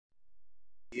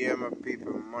my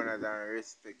people, manners and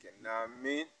respect, you know what I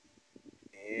mean?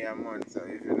 Yeah, man, so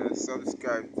if you don't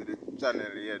subscribe to the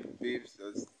channel yet, peeps,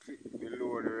 just click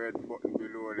below the red button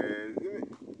below there, you see me?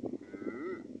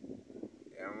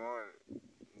 Yeah, man,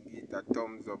 give it a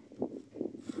thumbs up,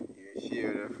 you share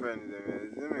with your friends,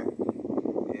 you see me?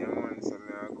 Yeah, man, so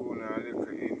me I go now a little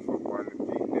info on the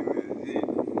peak, you see it?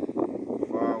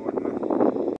 Forward now.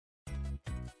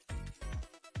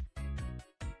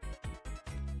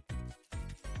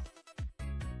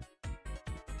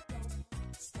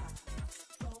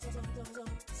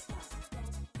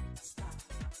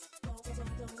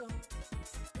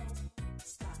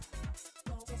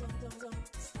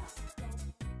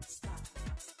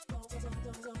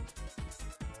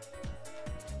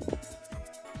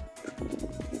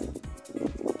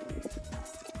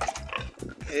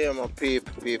 Here my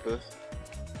people,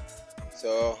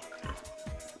 so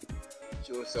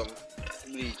show some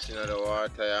bleach in the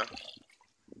water, yeah.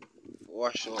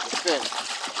 Wash out the pen,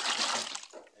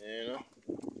 you know,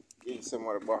 get some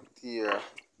of the bacteria.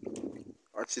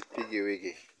 Watch it piggy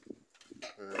wiggy.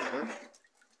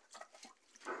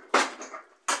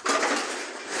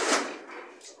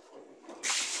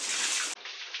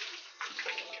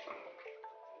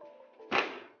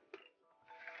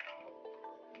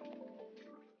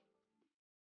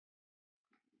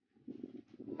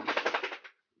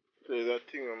 So it's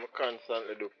a thing I'm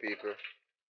constantly do, people,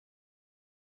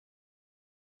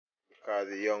 because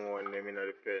the young one them in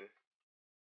the pen.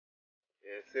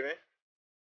 You see me?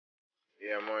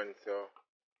 Yeah, man, so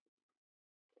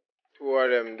two of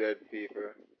them dead,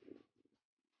 people.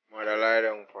 Mother lie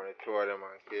down for the two of them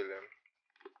and kill them.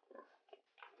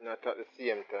 Not at the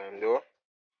same time though,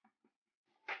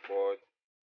 but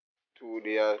 2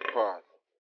 days apart.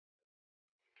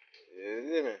 You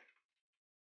see me?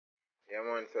 Yeah,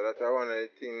 man, so that's one of the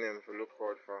things them to look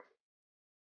out for.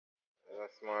 As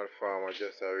a small farmer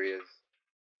just a raise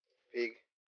pig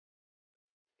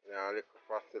in a little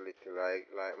facility like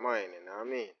mine, you know what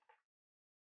I mean?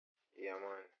 Yeah,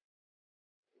 man.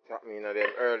 It happened in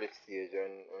them early stage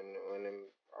when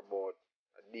them about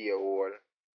a day old.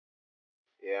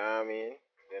 You know what I mean?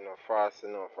 They're not fast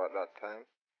enough at that time.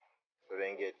 So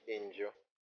then get injured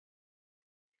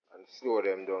and slow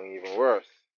them down even worse.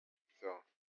 So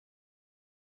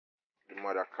the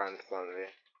mother constantly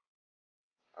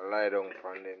lie down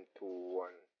from them 2-1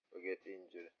 to get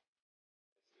injured.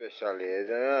 Especially, you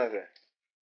know what I'm saying?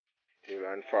 Till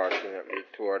unfortunately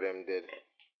 2 of them dead.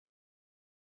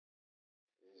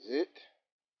 Is it?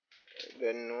 I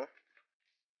don't know.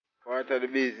 Part of the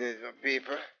business, my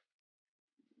people.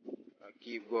 And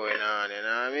keep going on, you know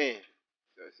what I mean?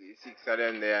 So see 6 of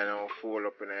them there now fall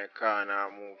up in a corner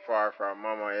and move far from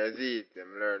mama, you see it?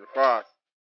 Them learn fast.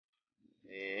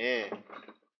 Yeah. 6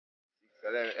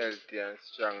 of them healthy and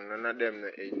strong, none of them no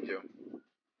injure.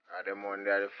 And them one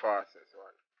they are the fastest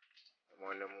one. The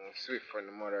one they move swift from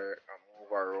the mother and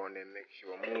move around and make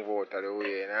sure move out of the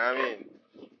way, you know what I mean?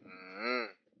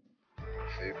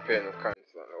 So you pen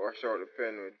constantly. Wash out the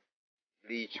pen with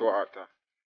bleach water.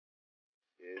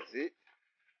 Is it?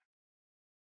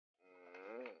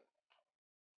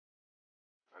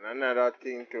 And another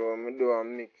thing too, when I do I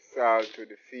mix salt to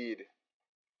the feed.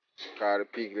 Because the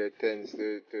piglet tends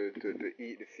to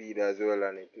eat the feed as well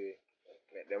and it will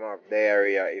make them have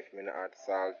diarrhea if I not add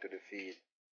salt to the feed.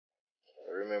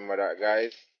 So remember that,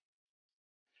 guys.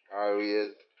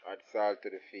 Always add salt to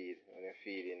the feed when you're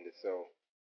feeding the sow.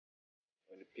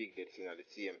 When the pig gets in the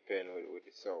same pen with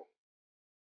the sow.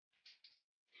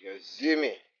 You see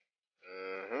me?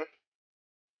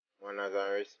 Manners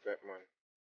and respect, man.